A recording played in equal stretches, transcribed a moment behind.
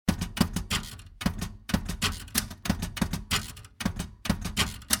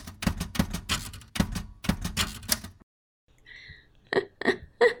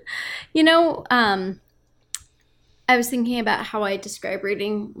You know, I was thinking about how I describe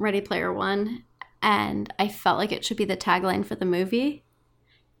reading Ready Player One, and I felt like it should be the tagline for the movie,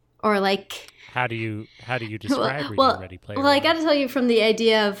 or like, How do you well, describe reading well, Ready Player well I got One? to tell you from the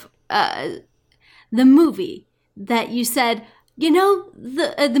idea of the movie that you said.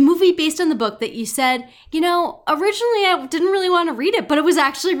 The movie based on the book that you said. Originally I didn't really want to read it, but it was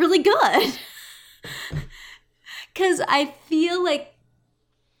actually really good. Because I feel like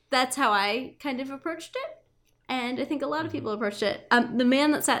that's how I kind of approached it. And I think a lot of Hmm. people approached it. The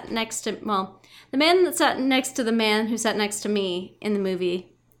man that sat next to, well, the man that sat next to the man who sat next to me in the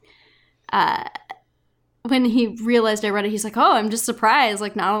movie, when he realized I read it, he's like, "Oh, I'm just surprised.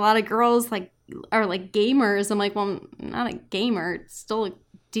 Like, not a lot of girls are like gamers." I'm like, "Well, I'm not a gamer. It's still a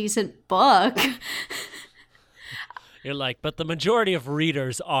decent book." You're like, but the majority of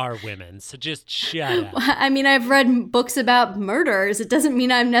readers are women, so just shut up. I mean, I've read books about murders. It doesn't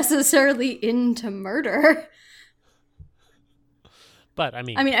mean I'm necessarily into murder. But I I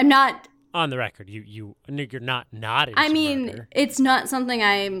mean, mean, I'm not. on the record, you're not I into mean, murder. it's not something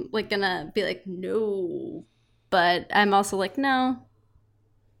I'm like gonna be like no, but I'm also like no.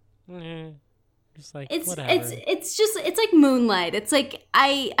 Eh, just like It's it's whatever. it's just it's like Moonlight. It's like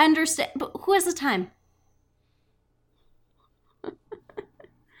I understand, but who has the time?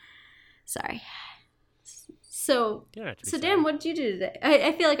 Sorry. So You don't have to be so Dan, sorry. what did you do today?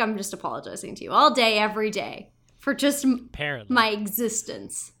 I feel like I'm just apologizing to you all day, every day for just Apparently, my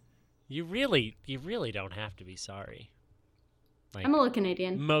existence. you really don't have to be sorry. Like I'm a little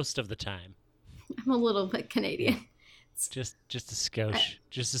Canadian. most of the time, I'm a little bit Canadian. just a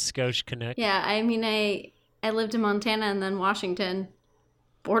skosh Canuck. Yeah, I mean, I lived in Montana and then Washington,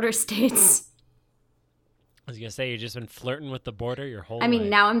 border states. I was gonna say you've just been flirting with the border your whole I mean, life,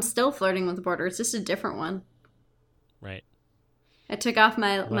 now I'm still flirting with the border. It's just a different one. right? I took off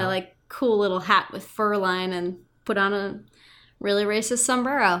my Well, like cool little hat with fur line and put on a really racist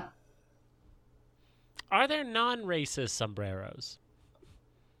sombrero. are there non-racist sombreros?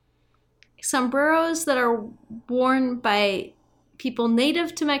 Sombreros that are worn by people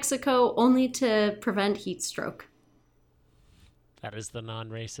native to Mexico only to prevent heat stroke. That is the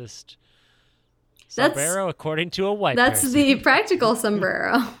non-racist That's sombrero, according to a white that's person. the practical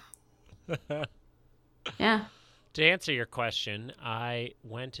sombrero. Yeah. To answer your question, I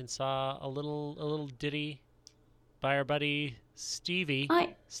went and saw a little ditty by our buddy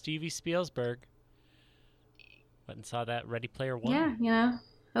I Stevie Spielsberg. Went and saw that Ready Player One. Yeah,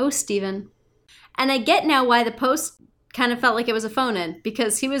 Oh, Steven. And I get now why the Post kind of felt like it was a phone in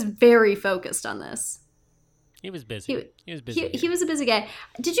because he was very focused on this. He was busy. He was busy. He was a busy guy.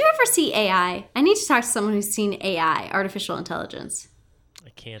 Did you ever see AI? I need to talk to someone who's seen AI, artificial intelligence. I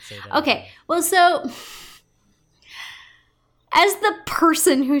can't say that. Okay, well, so as the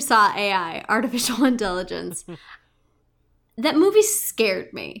person who saw AI, artificial intelligence, that movie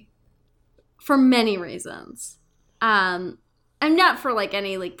scared me for many reasons. And not for like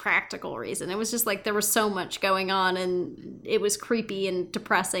any like practical reason. It was just like there was so much going on and it was creepy and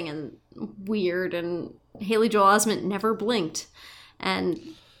depressing and weird and Haley Joel Osment never blinked. And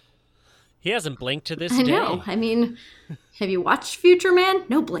He hasn't blinked to this I day. know. I mean, have you watched Future Man?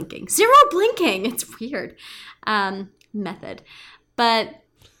 No blinking. Zero blinking. It's weird. Method. But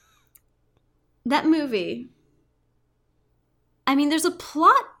that movie, I mean, there's a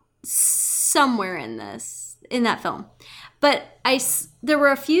plot somewhere in that film. But there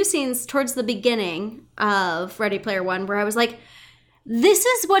were a few scenes towards the beginning of Ready Player One where I was like, this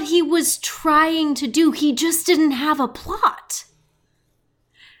is what he was trying to do. He just didn't have a plot.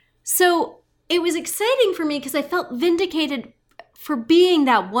 So it was exciting for me because I felt vindicated for being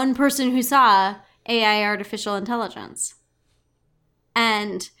that one person who saw AI, artificial intelligence.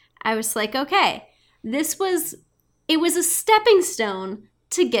 And I was like, okay, it was a stepping stone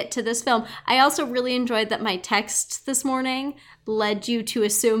to get to this film. I also really enjoyed that my text this morning led you to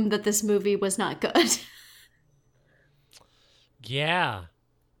assume that this movie was not good. Yeah.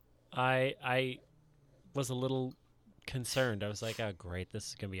 I was a little concerned. I was like, oh, great, this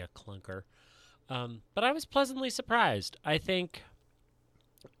is going to be a clunker. But I was pleasantly surprised. I think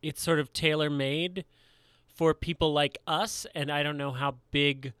it's sort of tailor-made for people like us, and I don't know how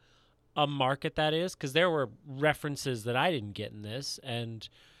big a market that is, because there were references that I didn't get in this, and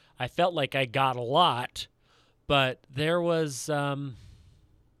I felt like I got a lot, but there was, there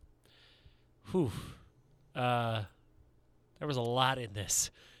was a lot in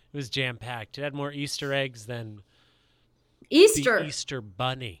this. It was jam-packed. It had more Easter eggs than Easter. the Easter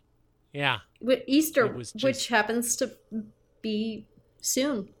Bunny. Yeah. Easter, It was just- which happens to be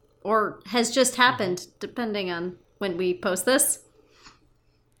soon or has just happened, depending on when we post this.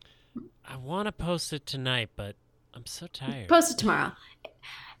 I want to post it tonight, but I'm so tired. Post it tomorrow.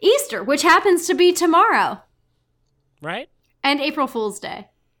 Easter, which happens to be tomorrow. Right? And April Fool's Day,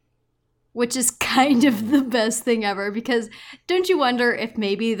 which is kind of the best thing ever, because don't you wonder if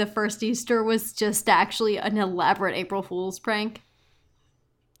maybe the first Easter was just actually an elaborate April Fool's prank?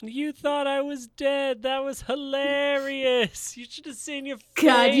 You thought I was dead. That was hilarious. You should have seen your faces.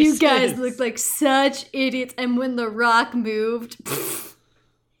 God, you guys looked like such idiots. And when The Rock moved...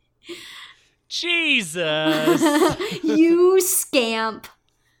 Jesus! You scamp.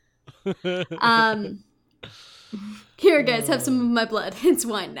 Here, guys, have some of my blood. It's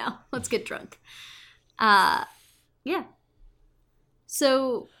wine now. Let's get drunk. Yeah.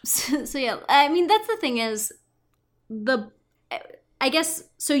 So yeah. I mean, that's the thing is, I guess,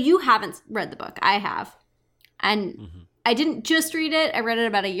 so you haven't read the book. I have. And I didn't just read it. I read it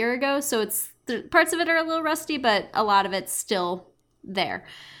about a year ago, so parts of it are a little rusty, but a lot of it's still there.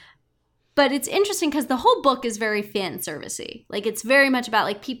 But it's interesting because the whole book is very fan servicey. Like, it's very much about,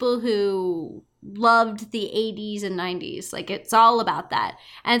 like, people who loved the 80s and 90s. Like, it's all about that.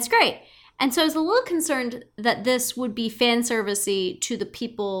 And it's great. And so I was a little concerned that this would be fan servicey to the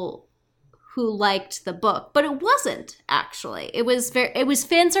people who liked the book. But it wasn't, actually. It was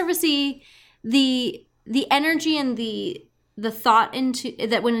fan servicey. The energy and the thought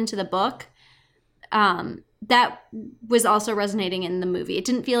that went into the book, that was also resonating in the movie. It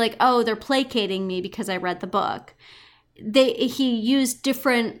didn't feel like, oh, they're placating me because I read the book. He used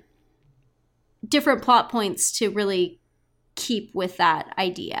different plot points to really keep with that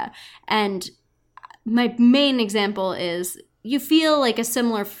idea. And my main example is you feel like a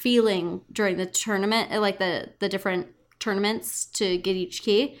similar feeling during the tournament, like the different tournaments to get each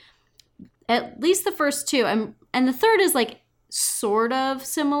key. At least the first two. And the third is like sort of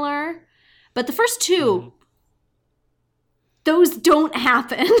similar. But the first two, those don't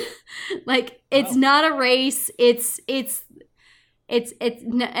happen. Like, it's not a race. It's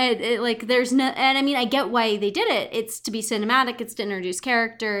like, there's no, and I mean, I get why they did it. It's to be cinematic. It's to introduce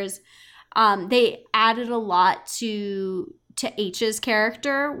characters. They added a lot to H's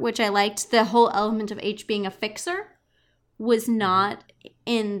character, which I liked. The whole element of H being a fixer was not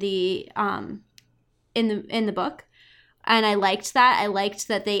in the book. And I liked that. I liked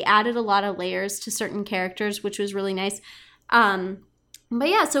that they added a lot of layers to certain characters, which was really nice. But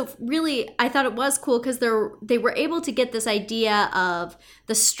yeah, so really, I thought it was cool because they were able to get this idea of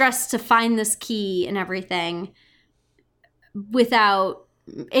the stress to find this key and everything without,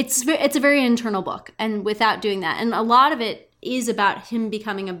 it's a very internal book, and without doing that. And a lot of it is about him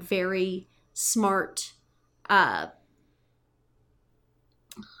becoming a very smart, oh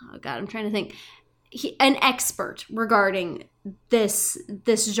God, I'm trying to think. An expert regarding this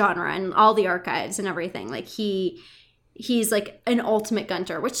genre and all the archives and everything. Like, he's like an ultimate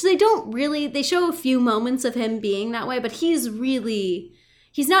gunter, which they show a few moments of him being that way, but he's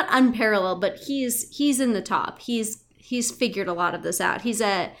not unparalleled, but he's in the top. He's figured a lot of this out. He's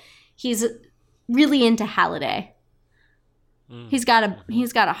really into Halliday. He's got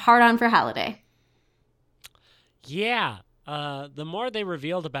a hard on for Halliday. Yeah. The more they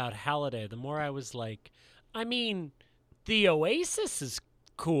revealed about Halliday, the more I was like, I mean, the Oasis is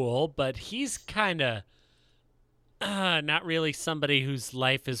cool, but he's kind of not really somebody whose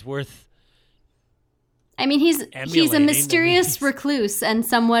life is worth. I mean, he's a mysterious recluse and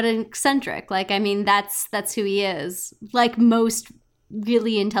somewhat eccentric. Like, I mean, that's who he is. Like most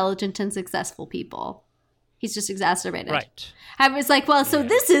really intelligent and successful people, he's just exacerbated. Right. I was like, well, so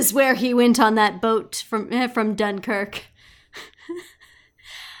this is where he went on that boat from Dunkirk.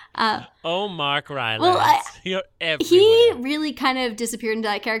 Mark Rylance. Well, you're everywhere. He really kind of disappeared into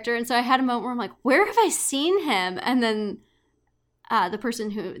that character, and so I had a moment where I'm like, where have I seen him? And then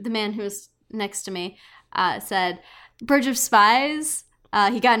the man who was next to me said, Bridge of Spies.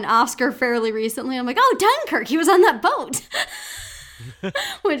 He got an Oscar fairly recently. I'm like, oh, Dunkirk, he was on that boat.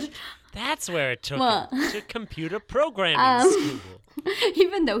 Which that's where it took him to computer programming school.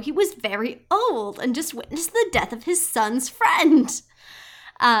 Even though he was very old and just witnessed the death of his son's friend.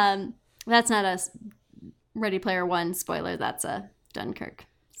 That's not a Ready Player One spoiler. That's a Dunkirk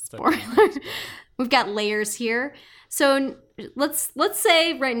spoiler. We've got layers here. So let's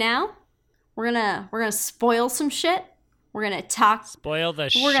say right now we're gonna spoil some shit. We're gonna talk. Spoil the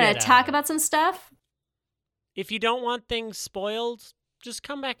shit. We're gonna talk about some stuff. If you don't want things spoiled, just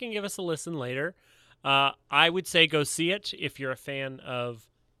come back and give us a listen later. I would say go see it if you're a fan of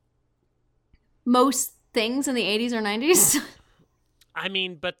most things in the 80s or 90s. I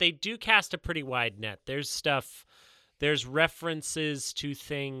mean, but they do cast a pretty wide net. There's references to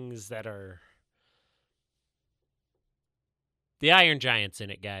things that are... The Iron Giant's in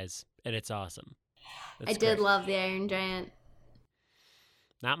it, guys. and it's awesome. I did love the Iron Giant.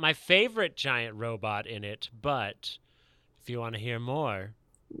 Not my favorite giant robot in it, but if you want to hear more,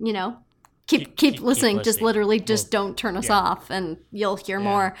 you know, keep listening. Just literally don't turn us off, and you'll hear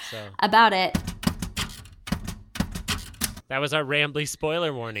more about it. That was our rambly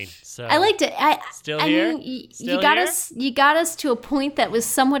spoiler warning. So I liked it. I here? mean, you got us to a point that was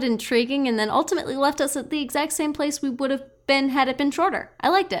somewhat intriguing, and then ultimately left us at the exact same place we would have been had it been shorter. I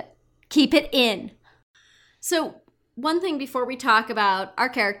liked it. Keep it in. So one thing before we talk about our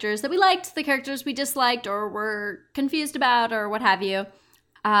characters that we liked, the characters we disliked or were confused about or what have you,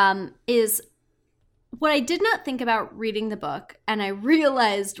 is what I did not think about reading the book, and I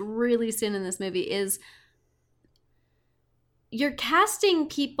realized really soon in this movie, is you're casting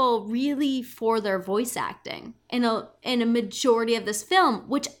people really for their voice acting in a majority of this film,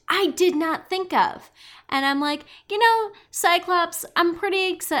 which I did not think of. And I'm like, Cyclops, I'm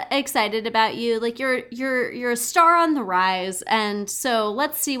pretty excited about you. Like you're a star on the rise, and so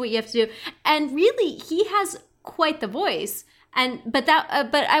let's see what you have to do. And really, he has quite the voice. But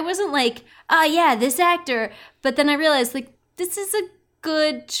I wasn't like, oh yeah, this actor. But then I realized, like, this is a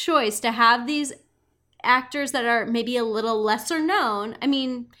good choice to have these actors that are maybe a little lesser known. I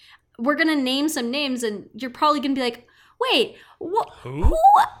mean, we're gonna name some names, and you're probably gonna be like, "Wait, who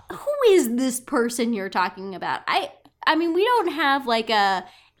is this person you're talking about?" I mean, we don't have like an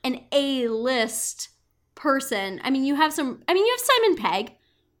A-list person. I mean, you have Simon Pegg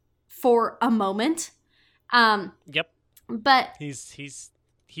for a moment. Yep. But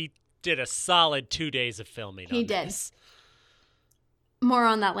he did a solid 2 days of filming. He did. This. More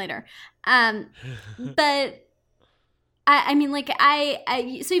on that later. But I mean, like,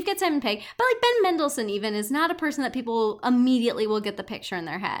 so you've got Simon Pegg, but like Ben Mendelsohn even is not a person that people immediately will get the picture in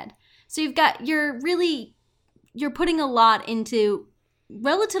their head. So you're putting a lot into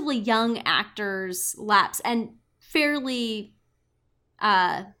relatively young actors' laps, and fairly,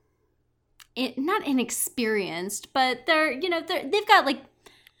 not inexperienced, but they've got like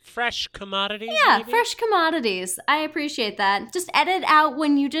fresh commodities. Yeah, maybe? Fresh commodities. I appreciate that. Just edit out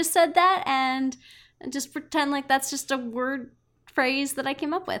when you just said that and just pretend like that's just a word phrase that I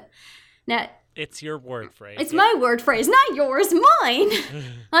came up with. Now, it's your word phrase. It's my word phrase, not yours, mine.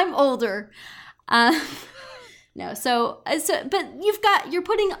 I'm older. No, but you're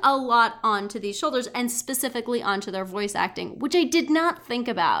putting a lot onto these shoulders, and specifically onto their voice acting, which I did not think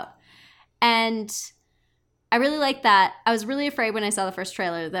about. And I really like that. I was really afraid when I saw the first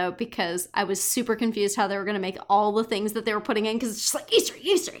trailer, though, because I was super confused how they were going to make all the things that they were putting in, because it's just like,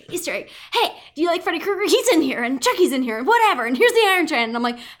 Easter egg. Hey, do you like Freddy Krueger? He's in here, and Chucky's in here, and whatever, and here's the Iron Giant. And I'm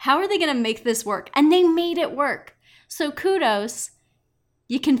like, how are they going to make this work? And they made it work. So kudos.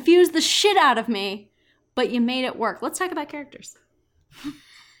 You confused the shit out of me, but you made it work. Let's talk about characters.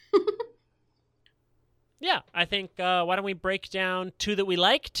 Yeah, I think, why don't we break down two that we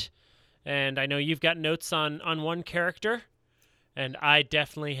liked? And I know you've got notes on one character, and I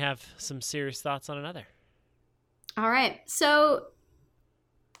definitely have some serious thoughts on another. All right. So,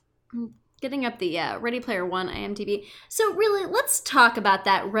 getting up the Ready Player One IMDb. So really, let's talk about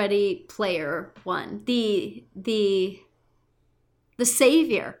that Ready Player One. The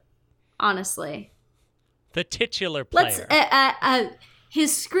savior, honestly. The titular player.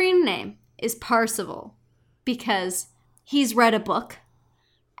 His screen name is Parzival because he's read a book.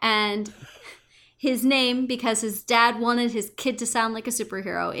 And his name, because his dad wanted his kid to sound like a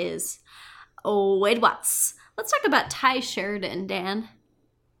superhero, is Wade Watts. Let's talk about Ty Sheridan, Dan.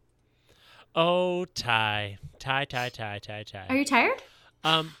 Oh, Ty. Ty. Are you tired?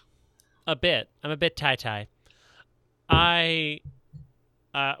 A bit. I'm a bit Ty.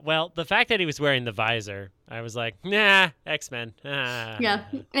 Well, the fact that he was wearing the visor, I was like, nah, X-Men. Yeah,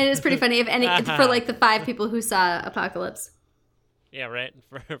 it is pretty funny for like the 5 people who saw Apocalypse. Yeah, right.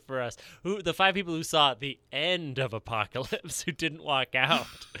 For us, the 5 people who saw the end of Apocalypse, who didn't walk out,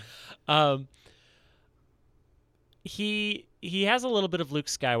 he has a little bit of Luke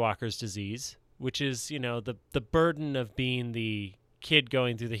Skywalker's disease, which is, the burden of being the kid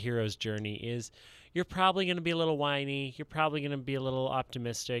going through the hero's journey is you're probably going to be a little whiny, you're probably going to be a little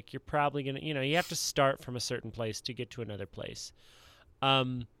optimistic, you're probably going to, you have to start from a certain place to get to another place.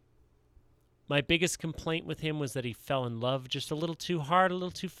 My biggest complaint with him was that he fell in love just a little too hard, a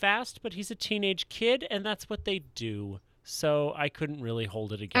little too fast, but he's a teenage kid, and that's what they do. So I couldn't really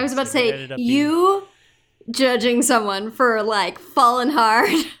hold it against him. I was about to say, you judging someone for, like, falling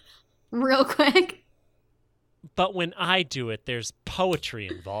hard real quick. But when I do it, there's poetry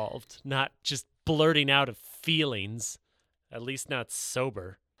involved, not just blurting out of feelings, at least not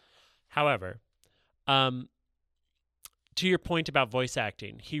sober. However, to to your point about voice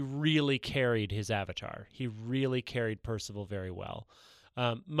acting, he really carried his avatar. He really carried Percival very well.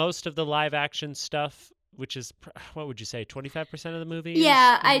 Most of the live action stuff, which is, what would you say, 25% of the movie?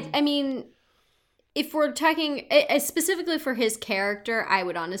 Yeah, I mean, if we're talking specifically for his character, I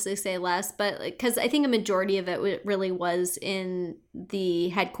would honestly say less, but because I think a majority of it really was in the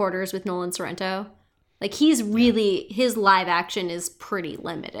headquarters with Nolan Sorrento. Like, he's really, his live action is pretty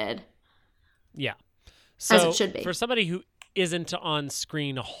limited. Yeah. So as it should be. For somebody who isn't on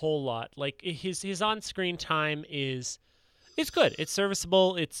screen a whole lot, like his on screen time it's good. It's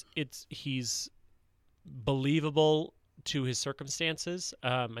serviceable. He's believable to his circumstances.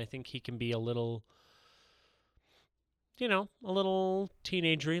 I think he can be a little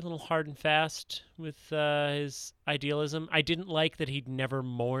teenagery, a little hard and fast with his idealism. I didn't like that he'd never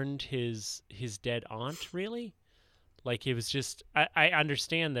mourned his dead aunt, really. Like, it was just, I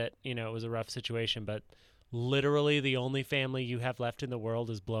understand that, it was a rough situation, but literally the only family you have left in the world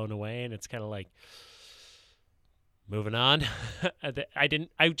is blown away, and it's kind of like, moving on.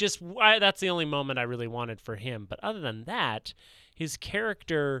 That's the only moment I really wanted for him. But other than that, his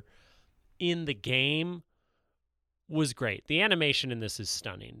character in the game was great. The animation in this is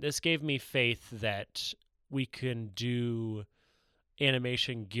stunning. This gave me faith that we can do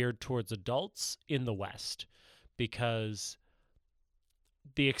animation geared towards adults in the West, because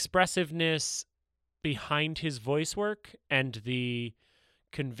the expressiveness behind his voice work and the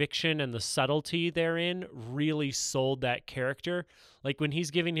conviction and the subtlety therein really sold that character. Like, when he's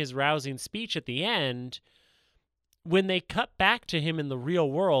giving his rousing speech at the end, when they cut back to him in the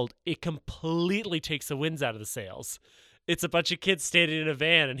real world, it completely takes the winds out of the sails. It's a bunch of kids standing in a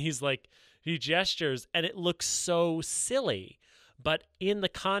van, and he gestures, and it looks so silly. But in the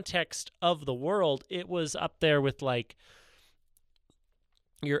context of the world, it was up there with, like,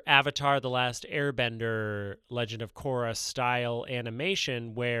 your Avatar: The Last Airbender, Legend of Korra style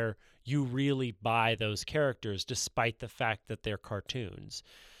animation, where you really buy those characters despite the fact that they're cartoons.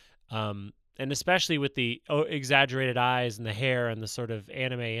 And especially with the exaggerated eyes and the hair and the sort of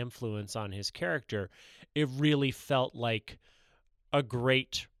anime influence on his character, it really felt like a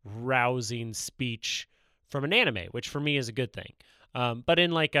great, rousing speech from an anime, which for me is a good thing. But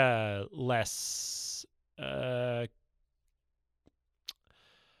in like a less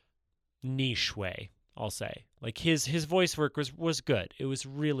niche way, I'll say. Like, his voice work was good. It was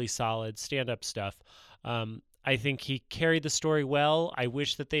really solid, stand-up stuff. I think he carried the story well. I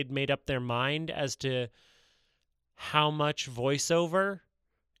wish that they'd made up their mind as to how much voiceover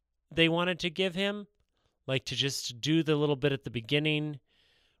they wanted to give him. Like, to just do the little bit at the beginning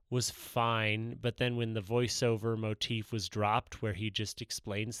was fine, but then when the voiceover motif was dropped where he just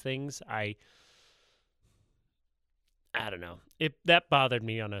explains things, I don't know. That bothered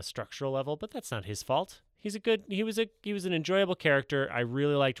me on a structural level, but that's not his fault. He was an enjoyable character. I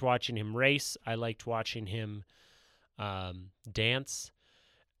really liked watching him race. I liked watching him dance.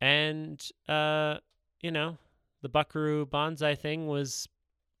 And the Buckaroo Banzai thing was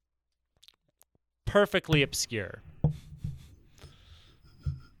perfectly obscure.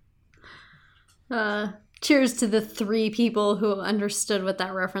 Cheers to the 3 people who understood what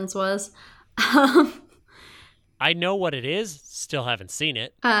that reference was. I know what it is, still haven't seen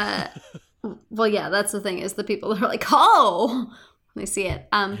it. Well, yeah, that's the thing, is the people that are like, oh, when they see it.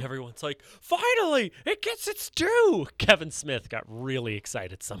 Everyone's like, finally, it gets its due. Kevin Smith got really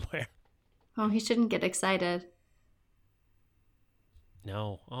excited somewhere. Oh, he shouldn't get excited.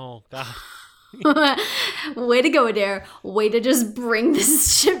 No. Oh, God. Way to go, Adair. Way to just bring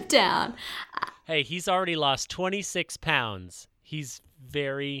this ship down. Hey, he's already lost 26 pounds. He's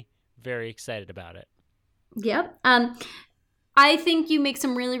very, very excited about it. Yep. I think you make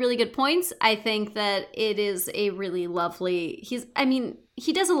some really, really good points. I think that it is a really lovely...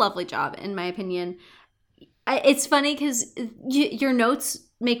 he does a lovely job, in my opinion. It's funny because your notes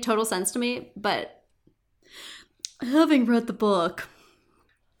make total sense to me, but having read the book,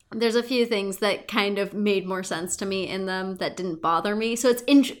 there's a few things that kind of made more sense to me in them that didn't bother me. So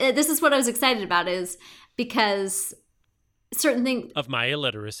this is what I was excited about, is because certain things... Of my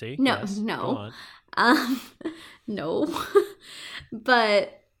illiteracy. No, yes. no. Go on. No,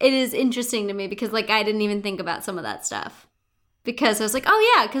 but it is interesting to me because, like, I didn't even think about some of that stuff, because I was like,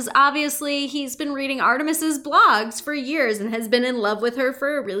 oh yeah, because obviously he's been reading Artemis's blogs for years and has been in love with her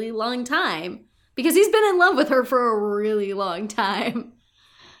for a really long time, because he's been in love with her for a really long time.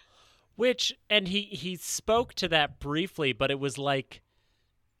 And he spoke to that briefly, but it was like,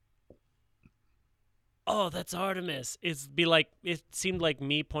 oh, that's Artemis. It seemed like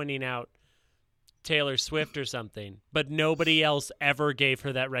me pointing out Taylor Swift or something, but nobody else ever gave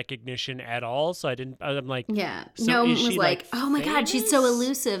her that recognition at all. So I'm like, Yeah. so No one is was she like, oh my God, she's so famous?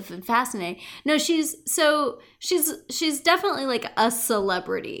 elusive and fascinating. No, she's definitely like a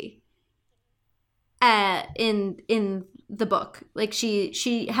celebrity in the book. Like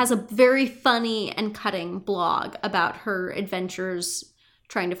she has a very funny and cutting blog about her adventures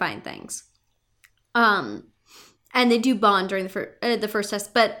trying to find things. And they do bond during the first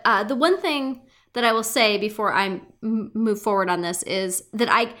test. But the one thing that I will say before I move forward on this is that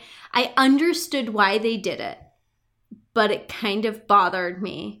I understood why they did it, but it kind of bothered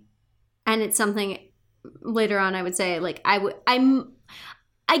me. And it's something later on I would say, like, I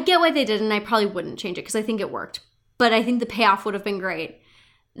get why they did, and I probably wouldn't change it because I think it worked. But I think the payoff would have been great.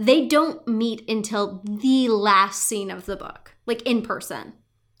 They don't meet until the last scene of the book, like in person.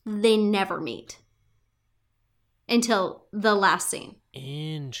 They never meet until the last scene.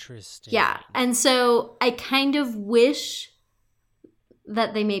 Interesting. Yeah. And so I kind of wish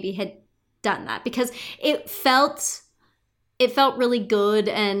that they maybe had done that because it felt really good,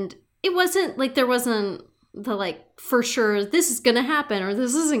 and it wasn't like there wasn't the like for sure this is going to happen or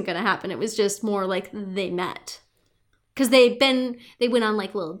this isn't going to happen. It was just more like they met. Cuz they went on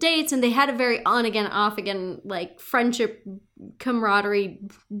like little dates, and they had a very on again off again like friendship, camaraderie,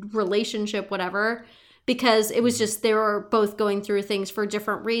 relationship, whatever. Because it was just they were both going through things for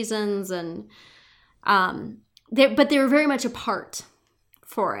different reasons, and but they were very much apart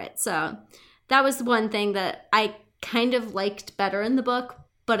for it. So that was one thing that I kind of liked better in the book,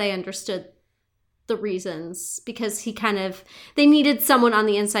 but I understood the reasons because they needed someone on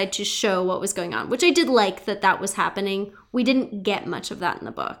the inside to show what was going on, which I did like that was happening. We didn't get much of that in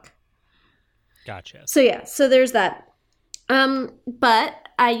the book. Gotcha. So yeah, so there's that. But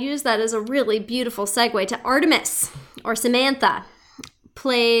I use that as a really beautiful segue to Artemis, or Samantha,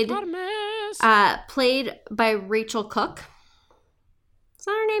 played by Rachel Cook. Is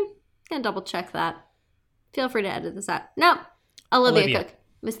that her name? I'm gonna double check that. Feel free to edit this out. No, Olivia Cook.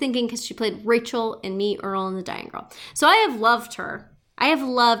 I was thinking because she played Rachel in Meet Earl and the Dying Girl. So I have loved her. I have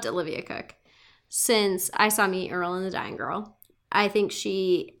loved Olivia Cook since I saw Meet Earl and the Dying Girl.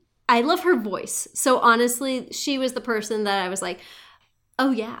 I love her voice. So honestly, she was the person that I was like,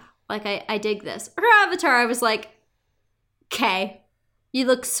 oh yeah, like I dig this. Her avatar, I was like, okay, you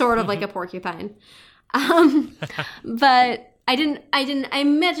look sort of like a porcupine. But I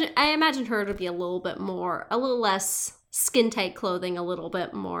imagined her to be a little less skin tight clothing, a little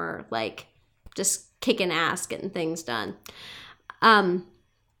bit more like just kicking ass, getting things done.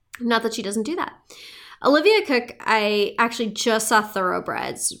 Not that she doesn't do that. Olivia Cook, I actually just saw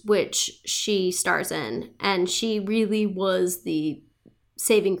Thoroughbreds, which she stars in, and she really was the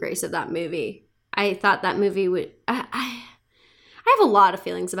saving grace of that movie. I thought that movie would... I have a lot of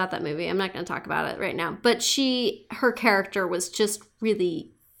feelings about that movie. I'm not going to talk about it right now. But her character was just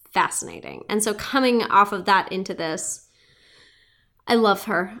really fascinating. And so coming off of that into this, I love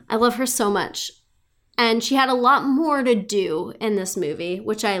her. I love her so much. And she had a lot more to do in this movie,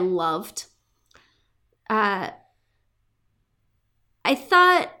 which I loved. I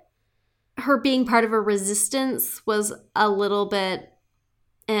thought her being part of a resistance was a little bit...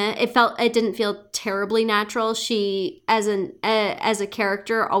 It didn't feel terribly natural. She, as a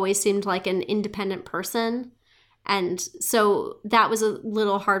character, always seemed like an independent person. And so that was a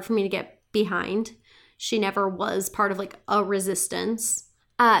little hard for me to get behind. She never was part of like a resistance.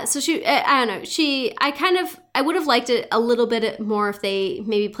 So I don't know. I would have liked it a little bit more if they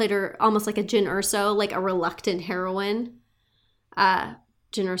maybe played her almost like a Jyn Erso, like a reluctant heroine. Jyn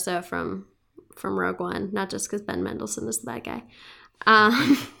Erso from Rogue One, not just because Ben Mendelsohn is the bad guy.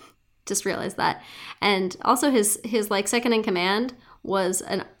 Just realized that. And also his like second in command was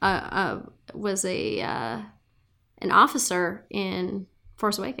an officer in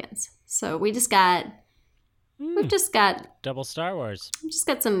Force Awakens. So we've just got double Star Wars. We've just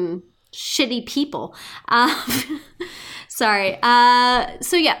got some shitty people. Sorry.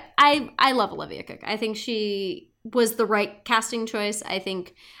 So yeah, I love Olivia Cook. I think she was the right casting choice. I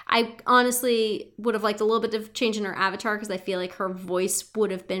think I honestly would have liked a little bit of change in her avatar because I feel like her voice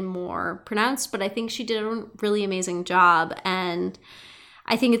would have been more pronounced, but I think she did a really amazing job. And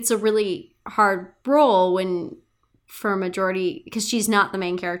I think it's a really hard role for a majority, because she's not the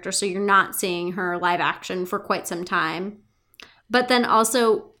main character, so you're not seeing her live action for quite some time. But then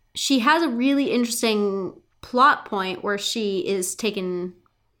also, she has a really interesting plot point where she is taken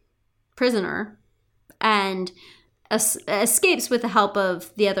prisoner and escapes with the help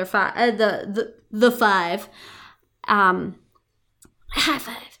of the other five, the five. High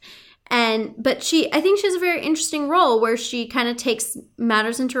five. But I think she has a very interesting role where she kind of takes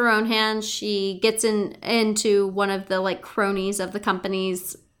matters into her own hands. She gets into one of the like cronies of the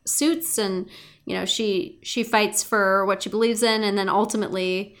company's suits, and she fights for what she believes in, and then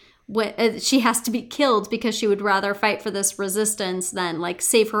ultimately she has to be killed because she would rather fight for this resistance than like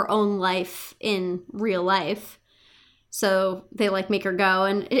save her own life in real life. So they like make her go,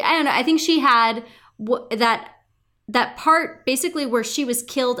 and I don't know. I think she had that part basically where she was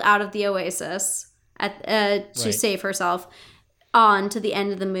killed out of the Oasis to save herself on to the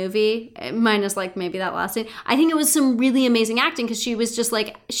end of the movie, minus like maybe that last scene. I think it was some really amazing acting because she was just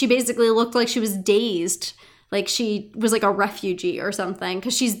like, she basically looked like she was dazed, like she was like a refugee or something,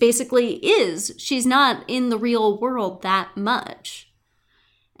 because she's not in the real world that much.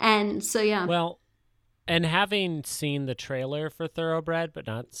 And so yeah. Well, and having seen the trailer for Thoroughbred, but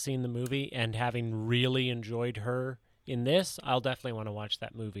not seen the movie, and having really enjoyed her in this, I'll definitely want to watch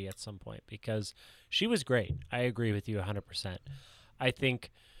that movie at some point because she was great. I agree with you 100%. I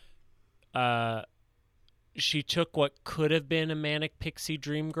think she took what could have been a manic pixie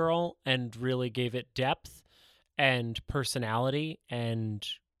dream girl and really gave it depth and personality and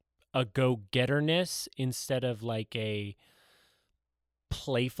a go-getterness instead of like a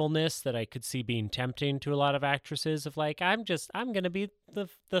playfulness that I could see being tempting to a lot of actresses of like, I'm going to be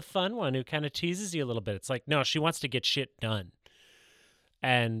the fun one who kind of teases you a little bit. It's like, no, she wants to get shit done.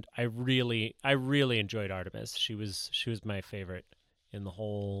 And I really enjoyed Artemis. She was my favorite in the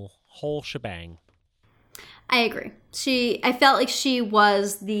whole shebang. I agree. I felt like she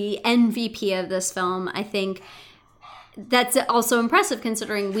was the MVP of this film. I think that's also impressive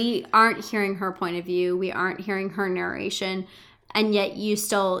considering we aren't hearing her point of view. We aren't hearing her narration. And yet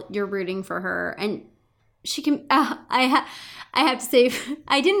you're rooting for her. And she can, I have to say,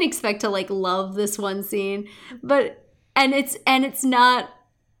 I didn't expect to like love this one scene, it's not,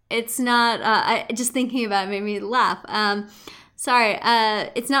 just thinking about it made me laugh. Sorry,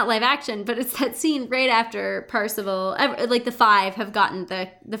 it's not live action, but it's that scene right after Parzival, like the five have gotten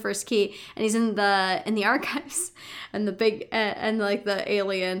the first key, and he's in the archives, and the big and like the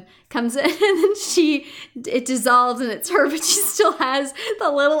alien comes in, and then it dissolves and it's her, but she still has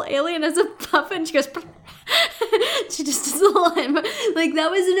the little alien as a puppet. She goes, she just does a line, like that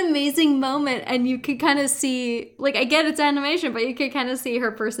was an amazing moment, and you could kind of see, like I get it's animation, but you could kind of see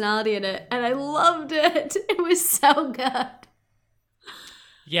her personality in it, and I loved it. It was so good.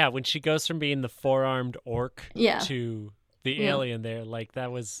 Yeah, when she goes from being the four-armed orc to the alien there, like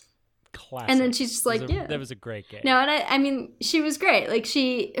that was classic. And then she's just like, that was a great game. No, and I mean, she was great. Like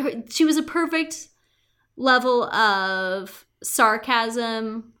she was a perfect level of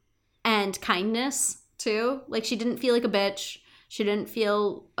sarcasm and kindness too. Like she didn't feel like a bitch. She didn't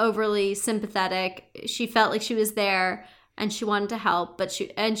feel overly sympathetic. She felt like she was there and she wanted to help, but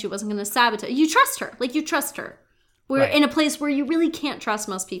she wasn't going to sabotage. You trust her. Like you trust her. We're in a place where you really can't trust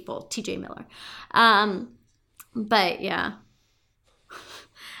most people. T.J. Miller. But yeah.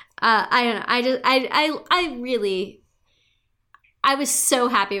 I don't know. I was so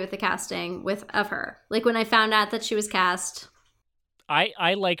happy with the casting of her. Like when I found out that she was cast.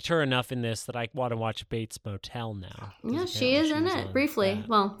 I liked her enough in this that I want to watch Bates Motel now. Yeah, she is in it briefly.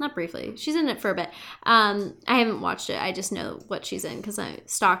 Well, not briefly. She's in it for a bit. I haven't watched it. I just know what she's in because I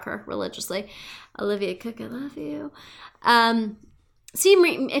stalk her religiously. Olivia Cooke, I love you. See,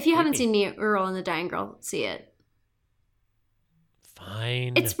 if you haven't seen Earl and the Dying Girl, see it.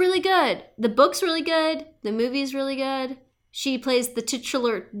 Fine. It's really good. The book's really good. The movie's really good. She plays the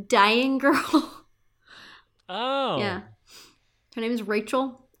titular dying girl. Oh. Yeah. Her name is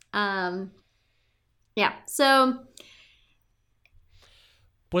Rachel. Yeah. So.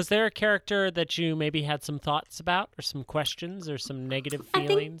 Was there a character that you maybe had some thoughts about, or some questions, or some negative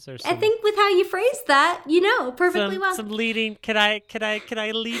feelings, I think with how you phrased that, perfectly well. Some leading. Can I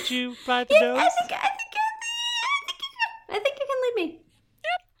lead you by the nose? I think you can lead me.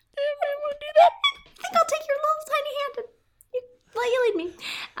 Yep. I want to do that. I think I'll take your little tiny hand and let you lead me.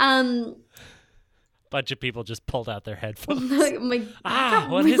 Bunch of people just pulled out their headphones.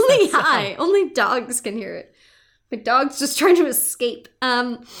 What is really that high. Only dogs can hear it. My dog's just trying to escape.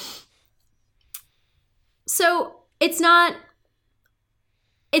 So it's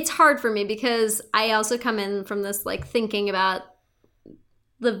hard for me because I also come in from this like thinking about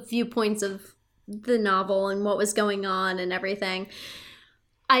the viewpoints of the novel and what was going on and everything.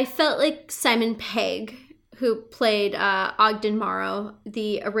 I felt like Simon Pegg, who played Ogden Morrow,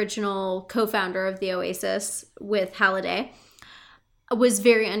 the original co-founder of the Oasis with Halliday, was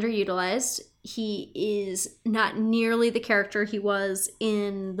very underutilized. He is not nearly the character he was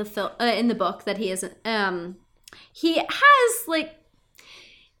in the book that he is.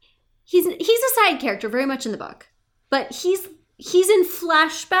 he's a side character very much in the book, but he's in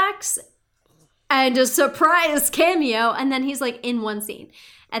flashbacks and a surprise cameo, and then he's like in one scene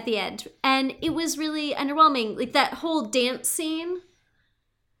at the end, and it was really underwhelming. Like that whole dance scene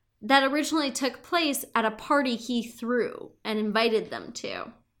that originally took place at a party he threw and invited them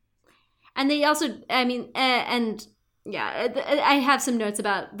to, and they also, I mean, and yeah, I have some notes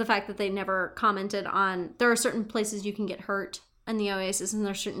about the fact that they never commented on, there are certain places you can get hurt in the Oasis, and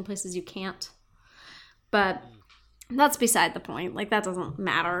there are certain places you can't, but that's beside the point. Like, that doesn't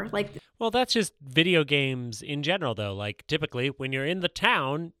matter. Like, well, that's just video games in general, though. Like, typically, when you're in the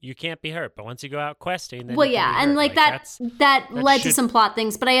town, you can't be hurt. But once you go out questing, then well, you can yeah, be and hurt. like that led to some plot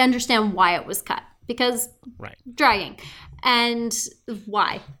things. But I understand why it was cut, because dragging, and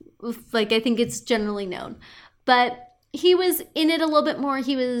why. Like, I think it's generally known. But he was in it a little bit more.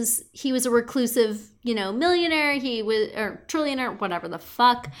 He was a reclusive, millionaire. He was, or trillionaire, whatever the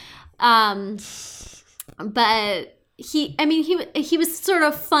fuck. But he was sort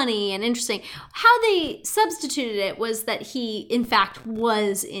of funny and interesting. How they substituted it was that he, in fact,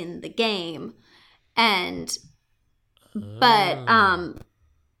 was in the game, but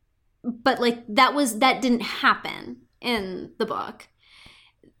like that didn't happen in the book.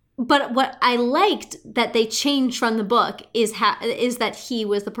 But what I liked that they changed from the book is that he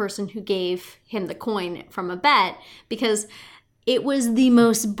was the person who gave him the coin from a bet, because it was the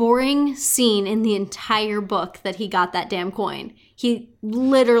most boring scene in the entire book that he got that damn coin. He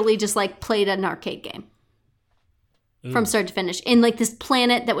literally just like played an arcade game from start to finish in like this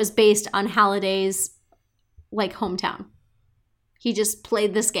planet that was based on Halliday's like hometown. He just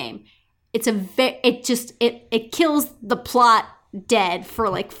played this game. It kills the plot dead for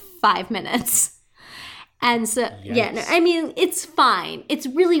like 5 minutes. And so, I mean, it's fine. It's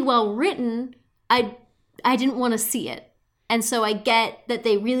really well written. I didn't want to see it. And so I get that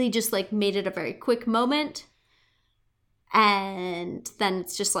they really just like made it a very quick moment, and then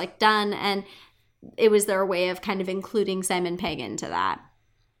it's just like done. And it was their way of kind of including Simon Pegg into that.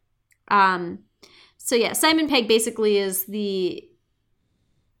 So yeah, Simon Pegg basically is he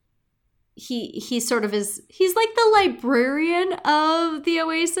sort of is, he's like the librarian of the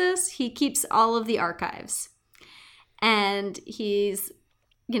Oasis. He keeps all of the archives, and he's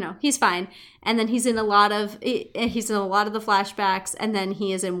fine. And then he's in a lot of the flashbacks, and then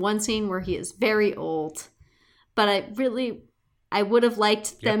he is in one scene where he is very old. But I would have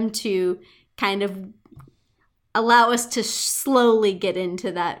liked them to kind of allow us to slowly get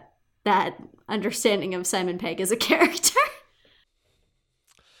into that understanding of Simon Pegg as a character.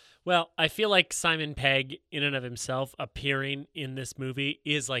 Well, I feel like Simon Pegg, in and of himself, appearing in this movie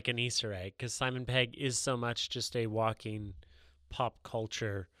is like an Easter egg, because Simon Pegg is so much just a walking pop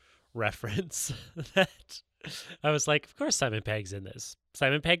culture reference that I was like, of course Simon Pegg's in this.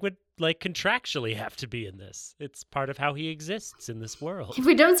 Simon Pegg would like contractually have to be in this. It's part of how he exists in this world. If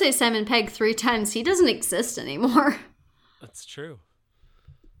we don't say Simon Pegg 3 times, he doesn't exist anymore. That's true.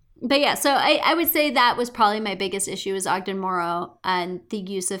 But yeah, so I would say that was probably my biggest issue, is Ogden Morrow and the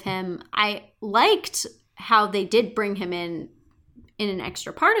use of him. I liked how they did bring him in an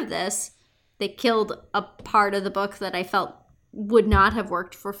extra part of this. They killed a part of the book that I felt would not have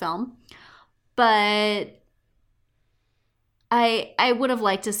worked for film. But I would have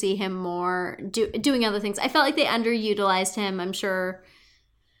liked to see him more doing other things. I felt like they underutilized him. I'm sure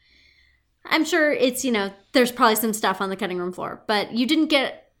it's, there's probably some stuff on the cutting room floor, but you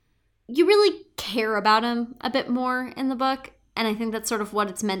really care about him a bit more in the book. And I think that's sort of what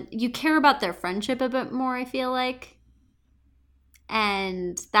it's meant. You care about their friendship a bit more, I feel like.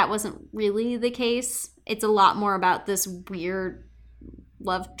 And that wasn't really the case. It's a lot more about this weird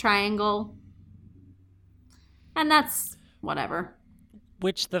love triangle. And that's whatever.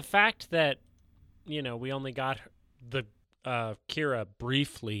 Which, the fact that, we only got the Kira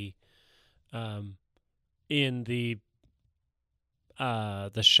briefly in the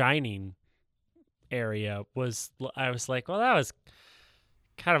Shining area I was like, well, that was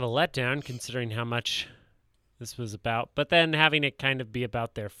kind of a letdown considering how much this was about. But then having it kind of be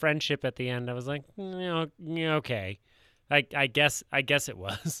about their friendship at the end, I was like, okay. I guess it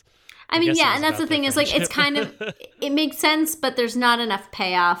was. I mean, yeah, and that's the thing, is like, it's kind of, it makes sense, but there's not enough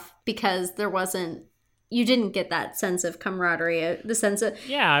payoff, because you didn't get that sense of camaraderie, the sense of...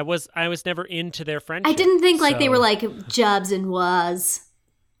 Yeah, I was never into their friendship. I didn't think like they were like Jobs and Woz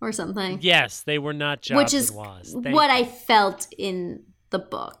or something. Yes, they were not Jobs and Woz. What I felt in the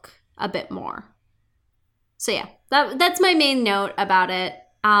book a bit more. So yeah, that's my main note about it.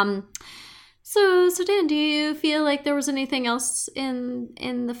 So Dan, do you feel like there was anything else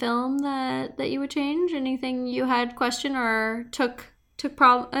in the film that you would change? Anything you had question or took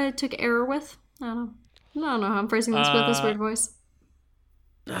took error with. I don't know how I'm phrasing this with this weird voice.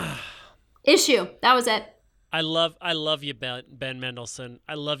 Issue. That was it. I love you, Ben Mendelsohn.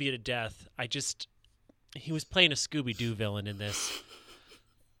 I love you to death. He was playing a Scooby-Doo villain in this.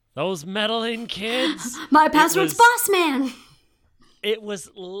 Those meddling kids. My password's Boss Man. It was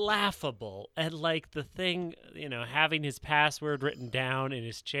laughable. And like the thing, having his password written down in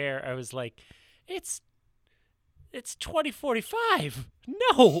his chair, I was like, it's 2045.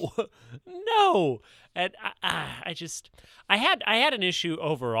 No. And I had an issue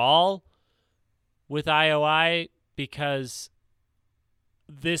overall with IOI because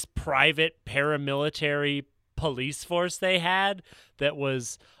this private paramilitary police force they had that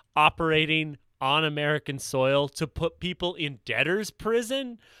was operating on American soil to put people in debtor's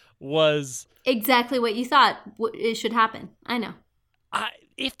prison was exactly what you thought it should happen. I know.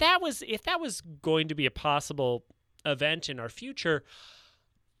 If that was going to be a possible event in our future,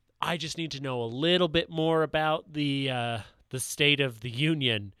 I just need to know a little bit more about the State of the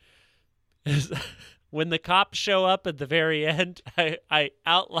Union. When the cops show up at the very end, I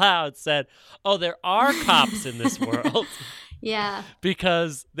out loud said, "Oh, there are cops in this world." Yeah.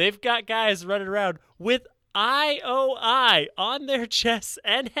 Because they've got guys running around with IOI on their chests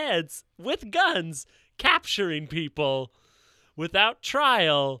and heads with guns, capturing people without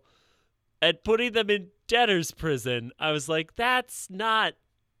trial and putting them in debtor's prison. I was like, that's not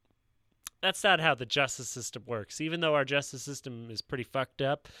how the justice system works. Even though our justice system is pretty fucked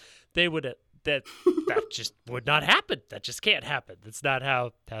up, that just would not happen. That just can't happen. That's not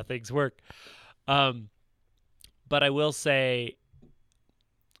how things work. But I will say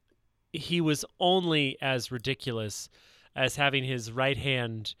he was only as ridiculous as having his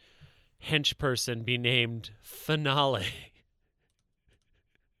right-hand hench person be named Finale.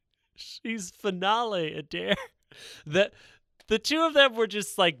 She's Finale, Adair. The two of them were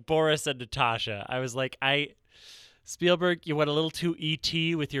just like Boris and Natasha. I was like, Spielberg, you went a little too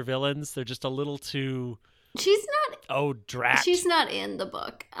E.T. with your villains. They're just a little too... She's not... Oh, drat. She's not in the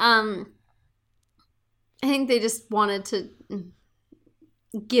book. I think they just wanted to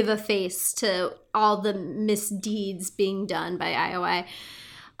give a face to all the misdeeds being done by IOI.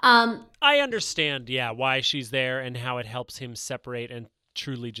 I understand, why she's there and how it helps him separate and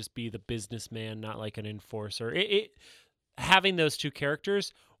truly just be the businessman, not like an enforcer. Having those two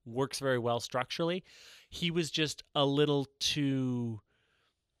characters works very well structurally. He was just a little too...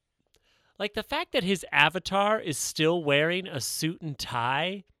 Like, the fact that his avatar is still wearing a suit and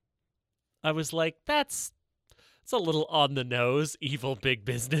tie, I was like, that's a little on the nose, evil big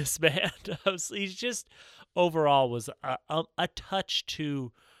businessman. He's just, overall, was a touch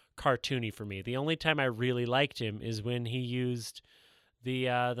too cartoony for me. The only time I really liked him is when he used the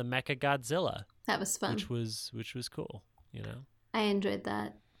Mecha Godzilla. That was fun. Which was cool, I enjoyed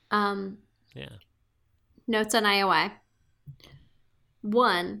that. Yeah. Notes on IOI.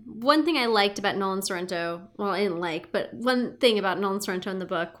 One thing I liked about Nolan Sorrento, well, I didn't like, but one thing about Nolan Sorrento in the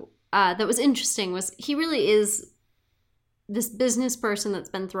book that was interesting was he really is this business person that's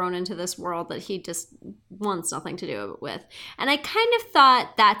been thrown into this world that he just wants nothing to do with. And I kind of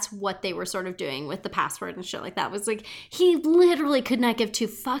thought that's what they were sort of doing with the password and shit like that. Was like, he literally could not give two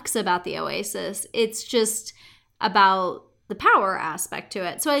fucks about the Oasis. It's just about the power aspect to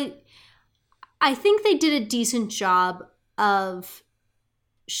it. So I think they did a decent job of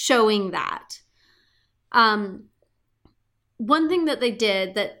showing that. One thing that they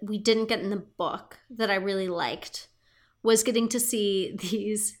did that we didn't get in the book that I really liked was getting to see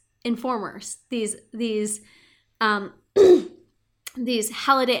these informers, these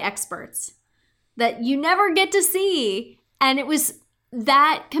holiday experts that you never get to see. And it was,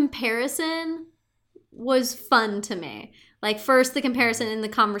 that comparison was fun to me. Like, first, the comparison in the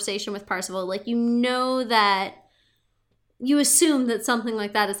conversation with Parsifal, like, that you assume that something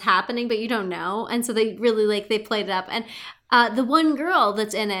like that is happening, but you don't know. And so they really, they played it up. And the one girl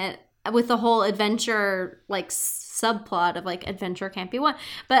that's in it with the whole adventure, subplot of, adventure can't be won.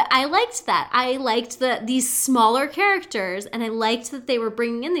 But I liked that. I liked these smaller characters, and I liked that they were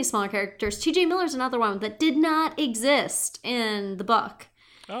bringing in these smaller characters. T.J. Miller's another one that did not exist in the book.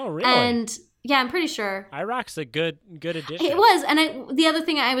 Oh, really? And... yeah, I'm pretty sure. IROC's a good addition. It was. And the other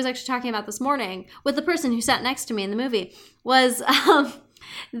thing I was actually talking about this morning with the person who sat next to me in the movie was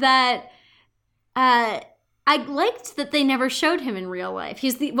that I liked that they never showed him in real life.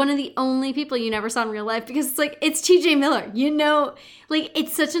 He's one of the only people you never saw in real life because it's TJ Miller.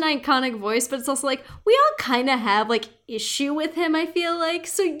 It's such an iconic voice, but it's also we all kind of have issue with him, I feel like.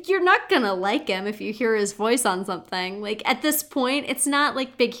 So you're not going to like him if you hear his voice on something. At this point, it's not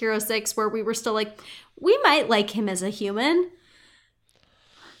like Big Hero 6 where we were still we might like him as a human.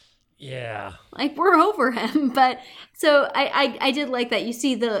 Yeah. Like, we're over him. But so I did like that. You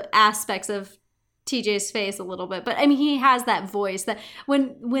see the aspects of TJ's face a little bit. But I mean, he has that voice that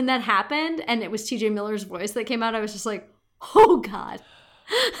when that happened and it was TJ Miller's voice that came out, I was just like, oh God.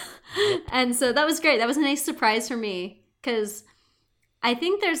 And so that was great. That was a nice surprise for me, because I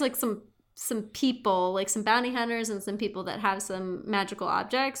think there's like some people, like some bounty hunters and some people that have some magical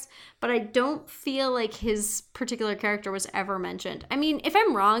objects, but I don't feel like his particular character was ever mentioned. I mean, if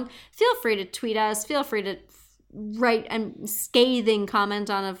I'm wrong, feel free to tweet us. Feel free to write a scathing comment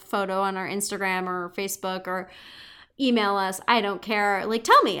on a photo on our Instagram or Facebook, or email us. I don't care. Like,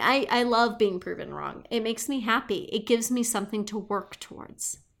 tell me. I love being proven wrong. It makes me happy. It gives me something to work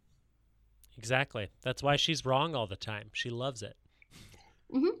towards. Exactly. That's why she's wrong all the time. She loves it.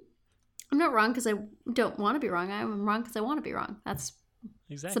 Mm-hmm. I'm not wrong because I don't want to be wrong. I'm wrong because I want to be wrong. That's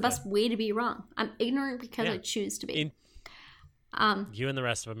exactly the best way to be wrong. I'm ignorant because I choose to be. You and the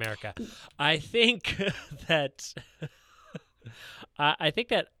rest of America. I think that I think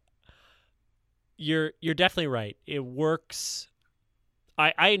that you're definitely right. It works.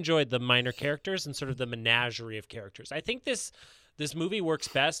 I enjoyed the minor characters and sort of the menagerie of characters. I think this movie works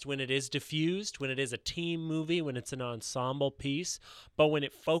best when it is diffused, when it is a team movie, when it's an ensemble piece. But when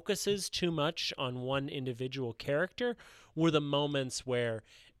it focuses too much on one individual character were the moments where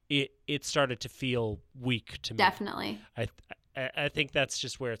it started to feel weak to me. Definitely. I think that's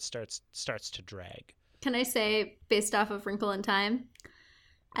just where it starts to drag. Can I say, based off of Wrinkle in Time,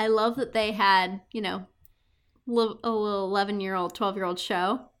 I love that they had, a little 11-year-old, 12-year-old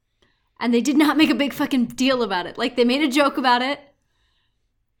show, and they did not make a big fucking deal about it. Like, they made a joke about it,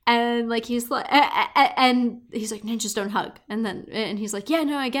 and like he's like, ninjas don't hug, and he's like, yeah,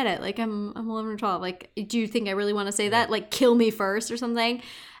 no, I get it. Like, I'm 11 or 12. Like, do you think I really want to say that? Like, kill me first or something.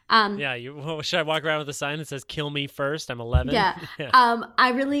 Should I walk around with a sign that says "Kill me first"? I'm 11. Yeah.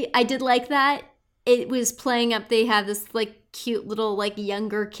 I did like that. It was playing up. They have this like cute little like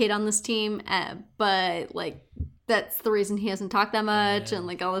younger kid on this team, but like that's the reason he hasn't talked that much and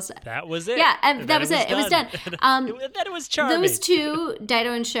like all this stuff. That was it. Yeah, and that was it. It was done. That it was charming. Those two,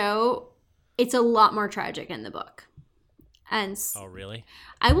 Dido and Sho, it's a lot more tragic in the book. And oh, really?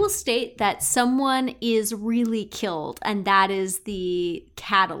 I will state that someone is really killed, and that is the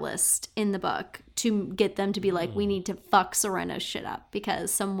catalyst in the book to get them to be like, we need to fuck Sereno's shit up,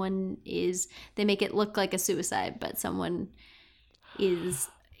 because they make it look like a suicide, but someone is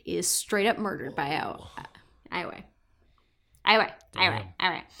straight up murdered by Anyway.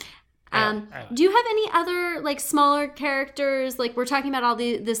 Do you have any other like smaller characters? Like, we're talking about all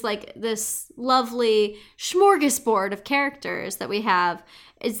this lovely smorgasbord of characters that we have.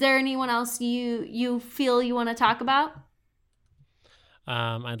 Is there anyone else you feel you want to talk about?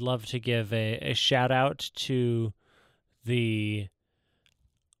 I'd love to give a shout out to the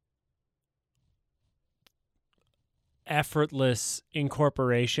effortless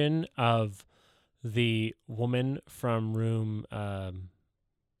incorporation of the woman from room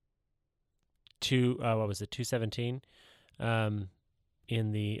 217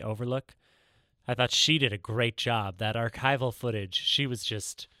 in the Overlook. I thought she did a great job. That archival footage, she was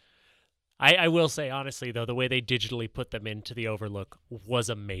just... I will say, honestly, though, the way they digitally put them into the Overlook was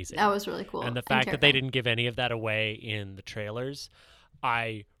amazing. That was really cool. And the fact that they didn't give any of that away in the trailers,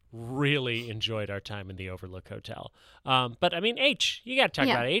 I really enjoyed our time in the Overlook Hotel. But, I mean, H. You got to talk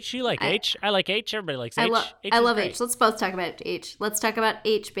about H. You like H. I like H. Everybody likes H. I love H. Let's both talk about H. Let's talk about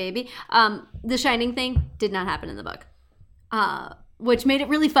H, baby. The Shining thing did not happen in the book. Which made it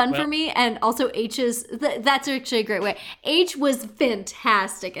really fun for me, and also that's actually a great way. H was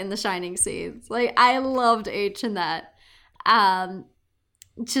fantastic in the Shining scenes. Like, I loved H in that.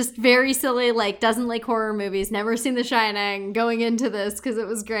 Just very silly, like, doesn't like horror movies, never seen The Shining, going into this because it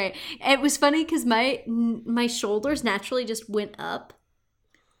was great. It was funny because my shoulders naturally just went up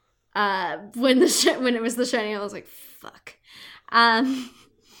when it was The Shining. I was like, fuck.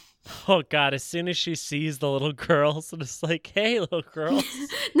 Oh, God, as soon as she sees the little girls, and it's like, hey, little girls.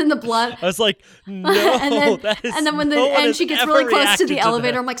 Then the blood. I was like, no, and then when she gets really close to the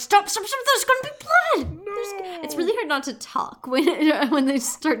elevator, I'm like, stop, there's going to be blood. No. It's really hard not to talk when they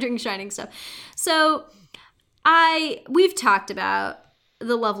start doing Shining stuff. So we've talked about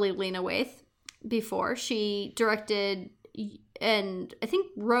the lovely Lena Waithe before. She directed and I think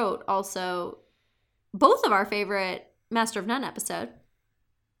wrote also both of our favorite Master of None episode.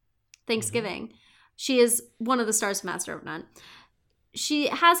 Thanksgiving. Mm-hmm. She is one of the stars of Master of None. She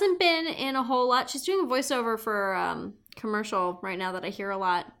hasn't been in a whole lot. She's doing a voiceover for commercial right now that I hear a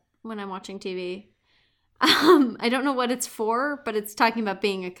lot when I'm watching TV. I don't know what it's for, but it's talking about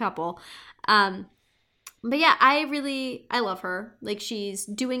being a couple. But yeah, I love her. Like, she's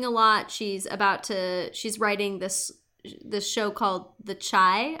doing a lot. She's writing this show called The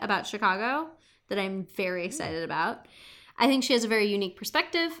Chi about Chicago that I'm very excited about. I think she has a very unique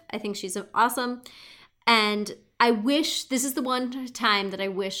perspective. I think she's awesome. And I wish, this is the one time that I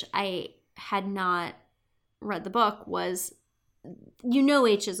wish I had not read the book, was,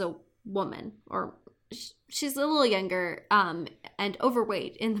 H is a woman, or she's a little younger and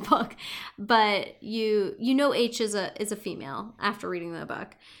overweight in the book, but H is a female after reading the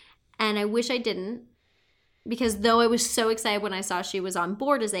book. And I wish I didn't, because though I was so excited when I saw she was on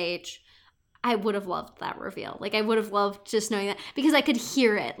board as H, I would have loved that reveal. Like, I would have loved just knowing that, because I could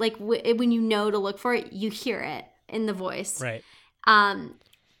hear it. Like, when you know to look for it, you hear it in the voice. Right.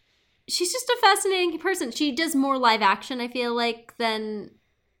 She's just a fascinating person. She does more live action, I feel like, than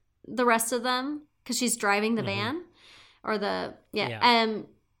the rest of them, because she's driving the van, or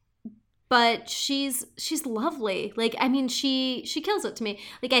but she's lovely. Like, I mean, she kills it to me.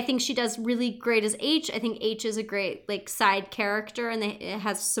 Like, I think she does really great as H. I think H is a great, like, side character, and it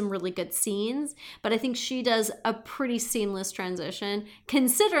has some really good scenes. But I think she does a pretty seamless transition,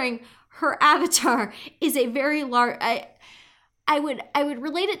 considering her avatar is a very large. I would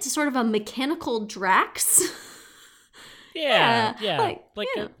relate it to sort of a mechanical Drax. Yeah. Like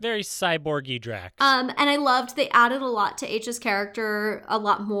a very cyborgy Drax. And I loved they added a lot to H's character, a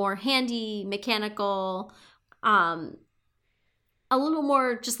lot more handy, mechanical, a little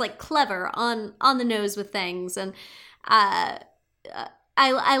more just like clever on the nose with things, and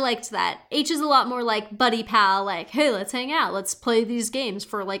I liked that. H is a lot more like buddy pal, like, hey, let's hang out, let's play these games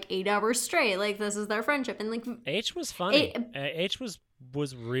for like 8 hours straight. Like, this is their friendship. And like, H was funny. H was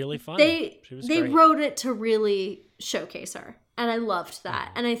really funny. They wrote it to really showcase her, and I loved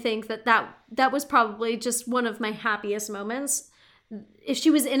that. And I think that was probably just one of my happiest moments. If she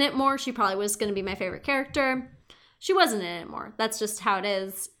was in it more, she probably was going to be my favorite character. She wasn't in it more. That's just how it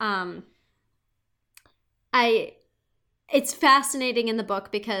is. It's fascinating in the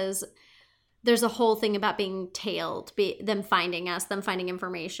book because there's a whole thing about being tailed, them finding us, them finding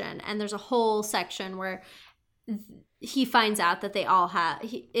information. And there's a whole section where he finds out that they all have,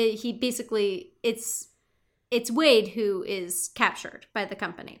 he basically, it's Wade who is captured by the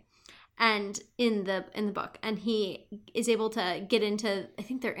company. And in the book, and he is able to get into, I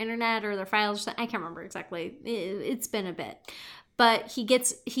think, their internet or their files or something. I can't remember exactly. It's been a bit. But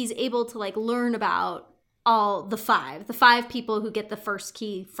he's able to like learn about all the five people who get the first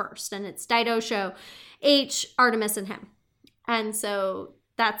key first, and it's Dido, Sho, H, Artemis, and him. And so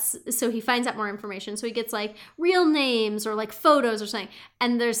he finds out more information. So he gets like real names or like photos or something.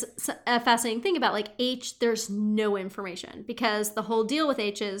 And there's a fascinating thing about like H, there's no information, because the whole deal with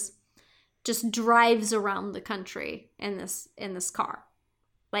H is just drives around the country in this car,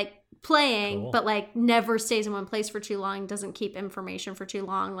 like playing, cool. But like never stays in one place for too long, doesn't keep information for too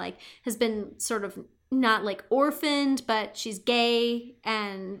long, like has been sort of not like orphaned, but she's gay,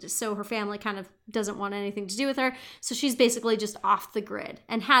 and so her family kind of doesn't want anything to do with her. So she's basically just off the grid,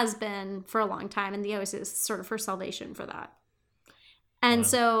 and has been for a long time, and the Oasis is sort of her salvation for that. And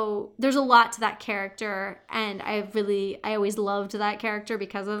so there's a lot to that character, and I always loved that character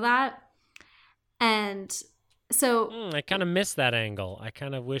because of that. And so I kind of miss that angle. I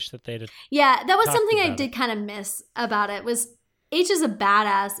kind of wish that they'd that was something I did kind of miss about it, was H is a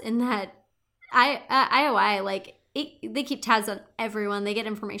badass in that IOI, like, they keep tabs on everyone. They get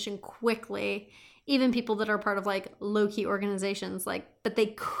information quickly, even people that are part of like low-key organizations, like, but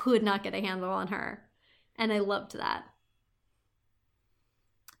they could not get a handle on her, and I loved that.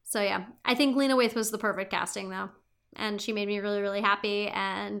 So yeah, I think Lena Waithe was the perfect casting though, and she made me really, really happy,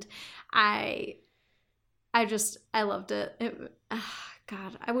 and I loved it.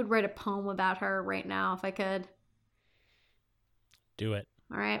 God, I would write a poem about her right now if I could. Do it.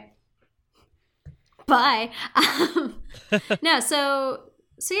 All right. Bye. No, so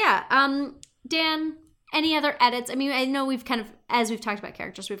yeah. Dan, any other edits? I mean, I know we've kind of, as we've talked about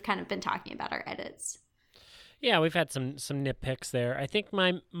characters, we've kind of been talking about our edits. Yeah, we've had some nitpicks there. I think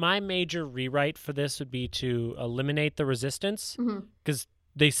my major rewrite for this would be to eliminate the resistance, because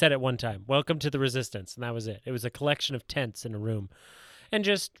they said at one time, "Welcome to the resistance," and that was it. It was a collection of tents in a room, and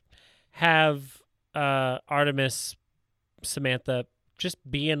just have Artemis, Samantha,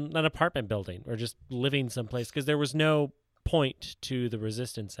 just be in an apartment building or just living someplace, because there was no point to the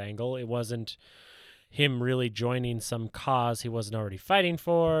resistance angle. It wasn't him really joining some cause he wasn't already fighting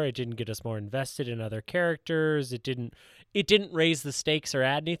for. It didn't get us more invested in other characters. It didn't raise the stakes or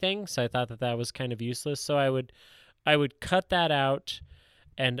add anything. So I thought that was kind of useless. So I would cut that out,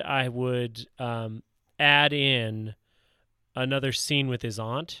 and I would add in another scene with his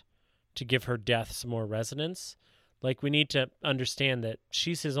aunt, to give her death some more resonance. Like, we need to understand that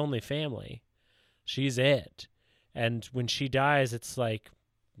she's his only family. She's it. And when she dies, it's like,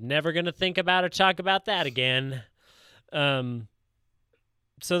 never going to think about or talk about that again. So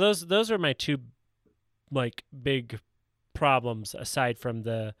those are my two, like, big problems, aside from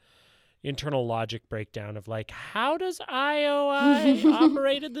the internal logic breakdown of, like, how does IOI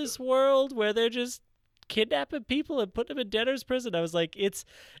operate in this world where they're just kidnapping people and putting them in debtor's prison? I was like, it's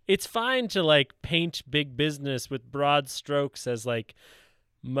fine to, like, paint big business with broad strokes as, like,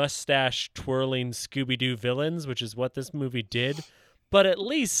 mustache twirling Scooby-Doo villains, which is what this movie did, but at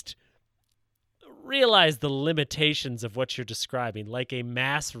least realize the limitations of what you're describing. Like, a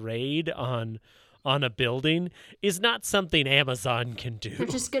mass raid on a building is not something Amazon can do. They're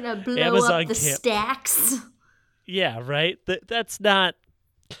just gonna blow Amazon up the stacks. Yeah, right? That's not...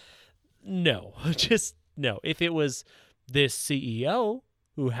 No. Just no. If it was this CEO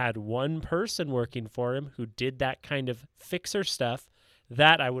who had one person working for him who did that kind of fixer stuff,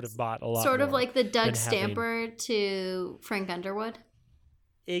 that I would have bought a lot Sort more of like the Doug than Stamper to Frank Underwood.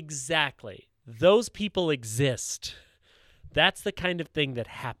 Exactly. Those people exist. That's the kind of thing that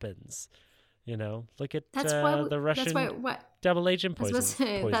happens. You know, look at the Russian double agent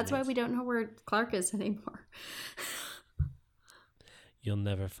poison. That's why we don't know where Clark is anymore. You'll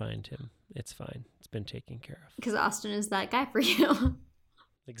never find him. It's fine. It's been taken care of. Because Austin is that guy for you.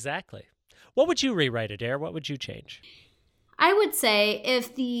 Exactly. What would you rewrite, Adair? What would you change? I would say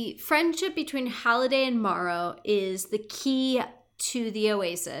if the friendship between Halliday and Morrow is the key to the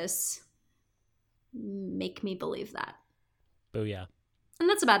Oasis, make me believe that. Booyah. And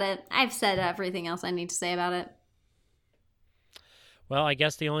that's about it. I've said everything else I need to say about it. Well, I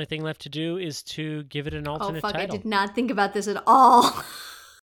guess the only thing left to do is to give it an alternate title. I did not think about this at all.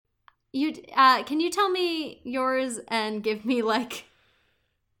 Can you tell me yours and give me like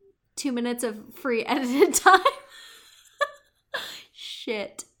 2 minutes of free edited time?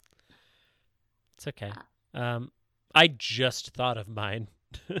 Shit. It's okay. I just thought of mine,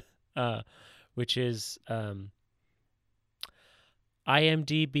 which is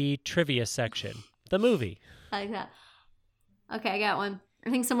IMDb trivia section, the movie. I like that. Okay, I got one. I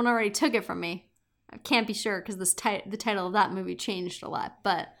think someone already took it from me. I can't be sure because the title of that movie changed a lot,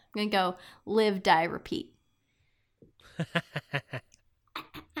 but I'm going to go Live, Die, Repeat.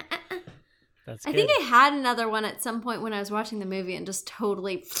 That's I good. think I had another one at some point when I was watching the movie and just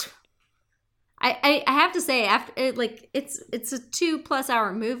totally... I have to say, after it's a 2+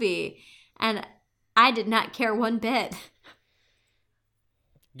 hour movie, and I did not care one bit.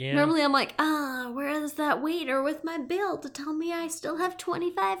 Yeah. Normally I'm like, where is that waiter with my bill to tell me I still have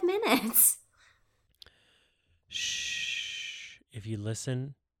 25 minutes? Shh. If you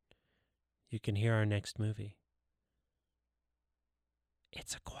listen, you can hear our next movie.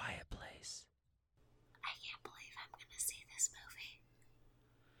 It's A Quiet Place. I can't believe I'm going to see this movie.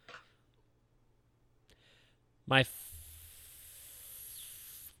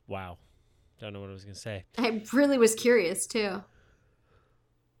 Wow. Don't know what I was going to say. I really was curious, too.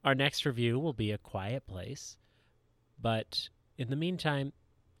 Our next review will be A Quiet Place. But in the meantime,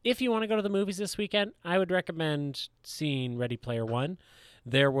 if you want to go to the movies this weekend, I would recommend seeing Ready Player One.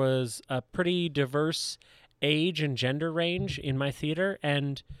 There was a pretty diverse age and gender range in my theater,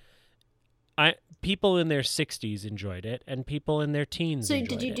 and people in their 60s enjoyed it, and people in their teens enjoyed it.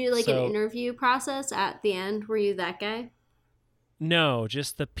 So did you do like an interview process at the end? Were you that guy? No,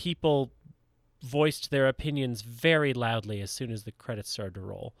 just the people voiced their opinions very loudly as soon as the credits started to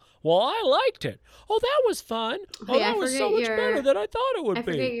roll. Well, I liked it. Oh, that was fun. Oh, that was so much better than I thought it would be. I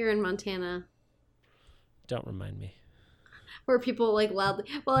forget you're in Montana. Don't remind me. Where people like loudly...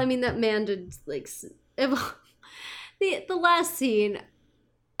 Well, I mean, that man did like... The last scene...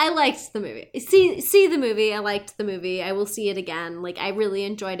 I liked the movie. See the movie. I liked the movie. I will see it again. Like, I really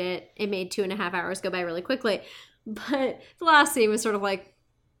enjoyed it. It made 2.5 hours go by really quickly. But the last scene was sort of like...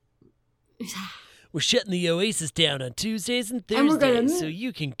 We're shutting the Oasis down on Tuesdays and Thursdays, so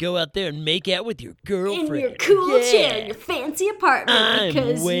you can go out there and make out with your girlfriend. In your cool chair, in your fancy apartment,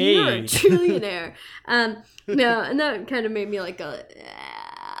 because you're a trillionaire. No, and that kind of made me like go...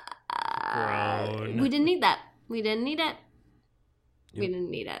 we didn't need that. We didn't need it. We didn't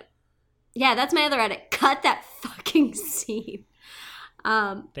need it. Yeah, that's my other edit. Cut that fucking scene.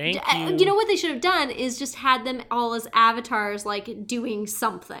 Thank you. You know what they should have done is just had them all as avatars, like doing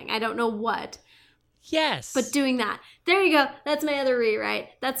something. I don't know what. Yes. But doing that. There you go. That's my other rewrite.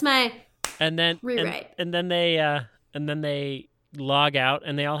 That's my rewrite. And then they log out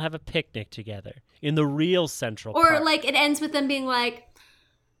and they all have a picnic together in the real Central Park. Or like it ends with them being like,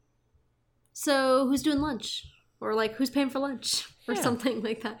 so who's doing lunch? Or like, who's paying for lunch? or Yeah. something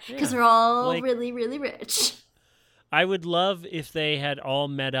like that. Because Yeah. they're all Like- really, really rich. I would love if they had all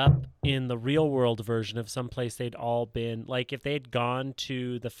met up in the real world version of someplace they'd all been. Like if they had gone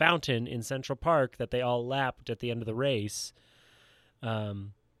to the fountain in Central Park that they all lapped at the end of the race.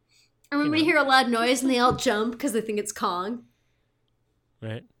 And when You we know. hear a loud noise and they all jump because they think it's Kong.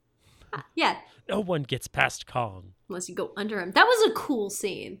 Right? Yeah, No one gets past Kong. unless you go under him. That was a cool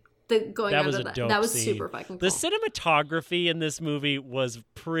scene. The going That under was a that. dope That was scene. super fucking cool. The cinematography in this movie was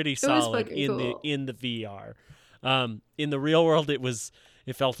pretty solid fucking in cool. the VR. In the real world, it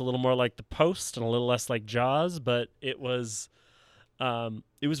felt a little more like The Post and a little less like Jaws, but it was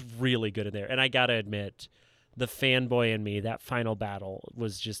really good in there. And I gotta admit, the fanboy in me, that final battle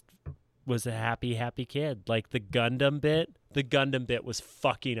was a happy kid. Like the Gundam bit was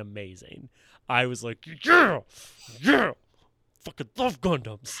fucking amazing. I was like, yeah, fucking love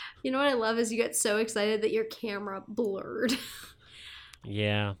Gundams. You know what I love is you get so excited that your camera blurred.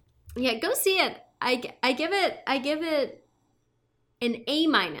 Yeah. Yeah, go see it. I give it an A-.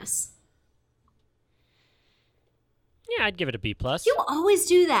 Yeah, I'd give it a B+. You always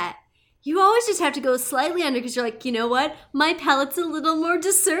do that. You always just have to go slightly under because you're like, you know what? My palate's a little more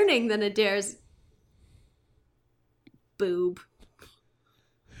discerning than Adair's boob.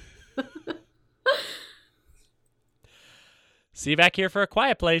 See you back here for A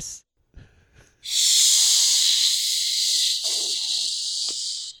Quiet Place.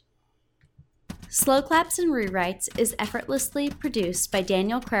 Slow Claps and Rewrites is effortlessly produced by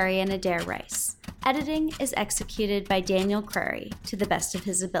Daniel Query and Adair Rice. Editing is executed by Daniel Query to the best of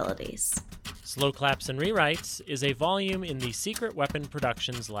his abilities. Slow Claps and Rewrites is a volume in the Secret Weapon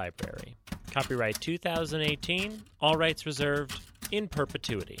Productions library. Copyright 2018, all rights reserved, in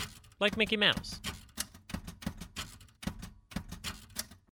perpetuity, like Mickey Mouse.